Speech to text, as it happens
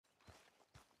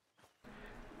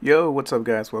Yo, what's up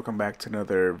guys? Welcome back to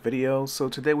another video. So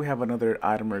today we have another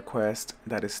item request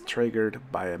that is triggered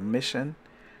by a mission.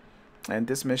 And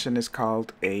this mission is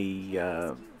called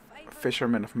a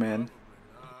Fisherman of Men.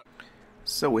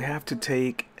 So we have to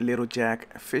take Little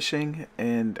Jack fishing,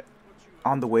 and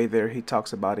on the way there he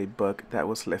talks about a book that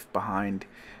was left behind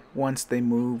once they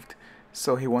moved.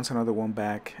 So he wants another one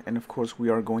back, and of course we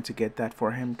are going to get that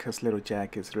for him because Little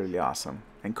Jack is really awesome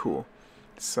and cool.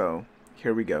 So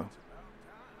here we go.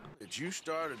 That you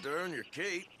started to earn your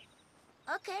keep.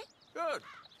 Okay. Good.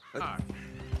 Hi.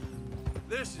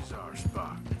 This is our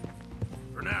spot.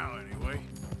 For now, anyway.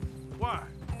 Why?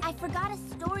 I forgot a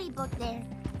storybook there.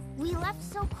 We left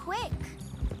so quick.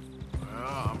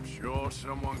 Well, I'm sure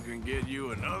someone can get you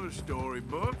another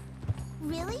storybook.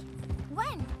 Really?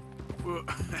 When? Well,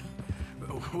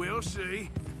 we'll see.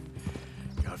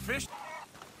 Got fish?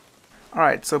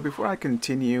 Alright, so before I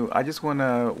continue, I just want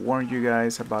to warn you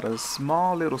guys about a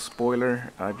small little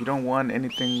spoiler. If you don't want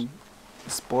anything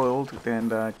spoiled, then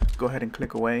go ahead and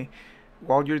click away.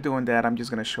 While you're doing that, I'm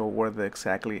just going to show where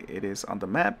exactly it is on the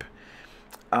map.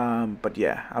 But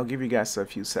yeah, I'll give you guys a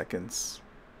few seconds.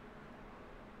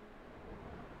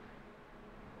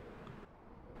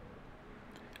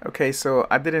 Okay, so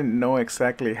I didn't know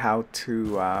exactly how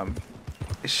to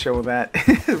show that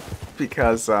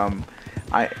because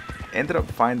I ended up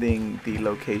finding the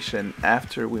location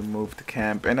after we moved to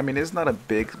camp, and I mean it's not a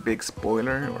big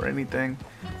spoiler or anything,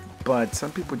 but some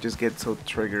people just get so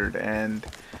triggered, and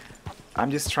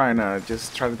I'm just trying to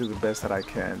do the best that I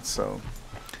can. So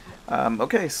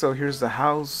okay, so here's the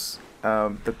house.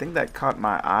 The thing that caught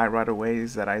my eye right away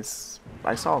is that I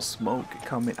saw smoke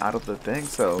coming out of the thing,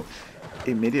 so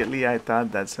immediately I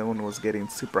thought that someone was getting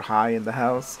super high in the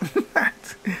house.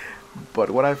 But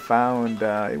what I found,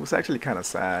 it was actually kind of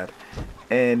sad,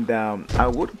 and I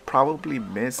would probably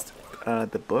missed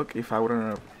the book if I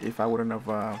wouldn't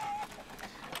have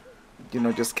you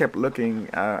know, just kept looking.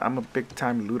 I'm a big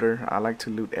time looter. I like to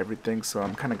loot everything, so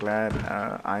I'm kind of glad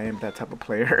I am that type of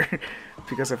player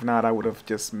because if not, I would have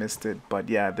just missed it. But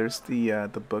yeah, there's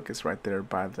the book is right there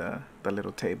by the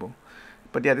little table.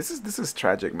 But yeah, this is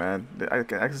tragic, man. I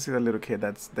can see the little kid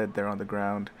that's dead there on the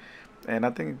ground. And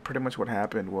I think pretty much what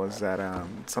happened was that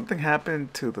something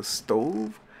happened to the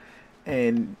stove,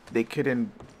 and they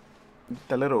couldn't,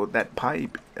 that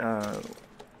pipe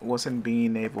wasn't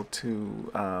being able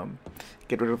to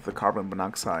get rid of the carbon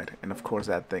monoxide, and of course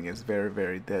that thing is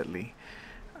very deadly.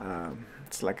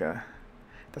 It's like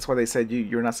that's why they said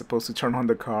you're not supposed to turn on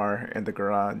the car in the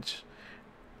garage.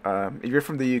 If you're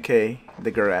from the UK,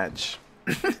 the garage.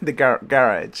 The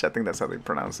garage, I think that's how they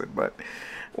pronounce it, but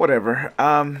whatever.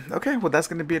 Okay, well that's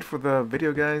gonna be it for the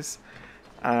video, guys.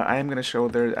 I am gonna show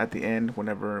there at the end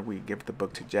whenever we give the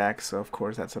book to Jack, so of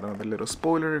course that's another little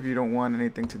spoiler. If you don't want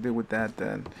anything to do with that,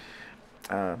 then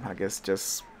I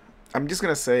guess I'm just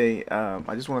gonna say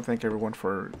I just want to thank everyone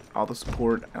for all the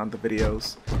support on the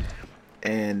videos.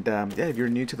 And yeah, if you're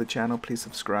new to the channel, please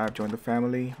subscribe, join the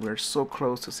family. We're so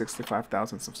close to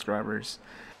 65,000 subscribers.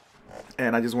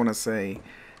 And I just want to say,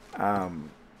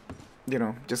 you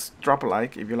know, just drop a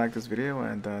like if you like this video,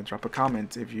 and drop a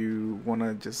comment if you want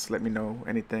to just let me know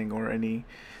anything, or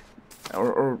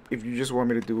or if you just want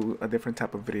me to do a different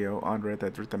type of video on Red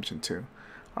Dead Redemption 2.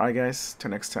 Alright guys, till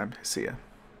next time, see ya.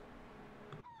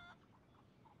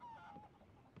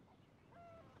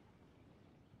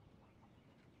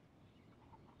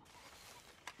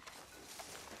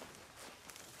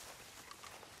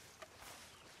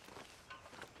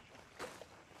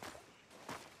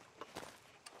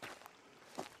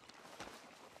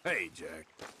 Hey, Jack.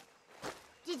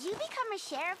 Did you become a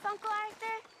sheriff, Uncle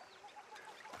Arthur?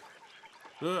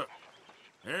 Look,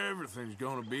 everything's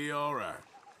gonna be all right.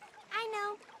 I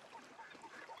know.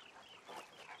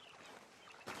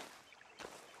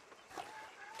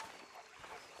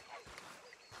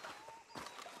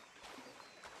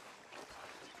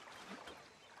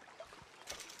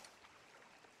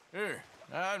 Here,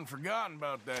 I hadn't forgotten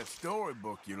about that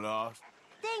storybook you lost.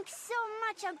 Thanks so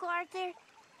much, Uncle Arthur.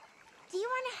 Do you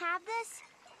want to have this?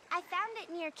 I found it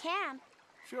near camp.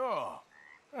 Sure.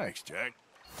 Thanks, Jack.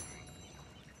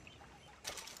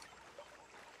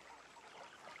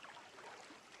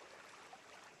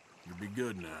 You'll be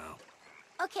good now.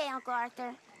 Okay, Uncle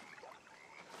Arthur.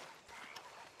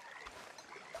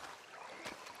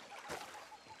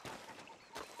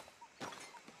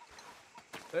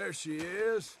 There she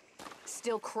is.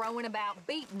 Still crowing about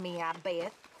beating me, I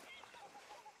bet.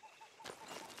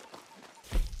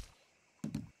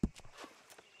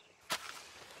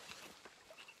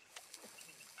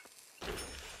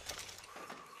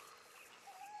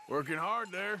 Working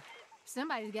hard there.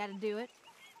 Somebody's got to do it.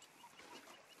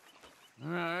 All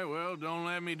right, well, don't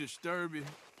let me disturb you.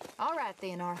 All right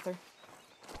then, Arthur.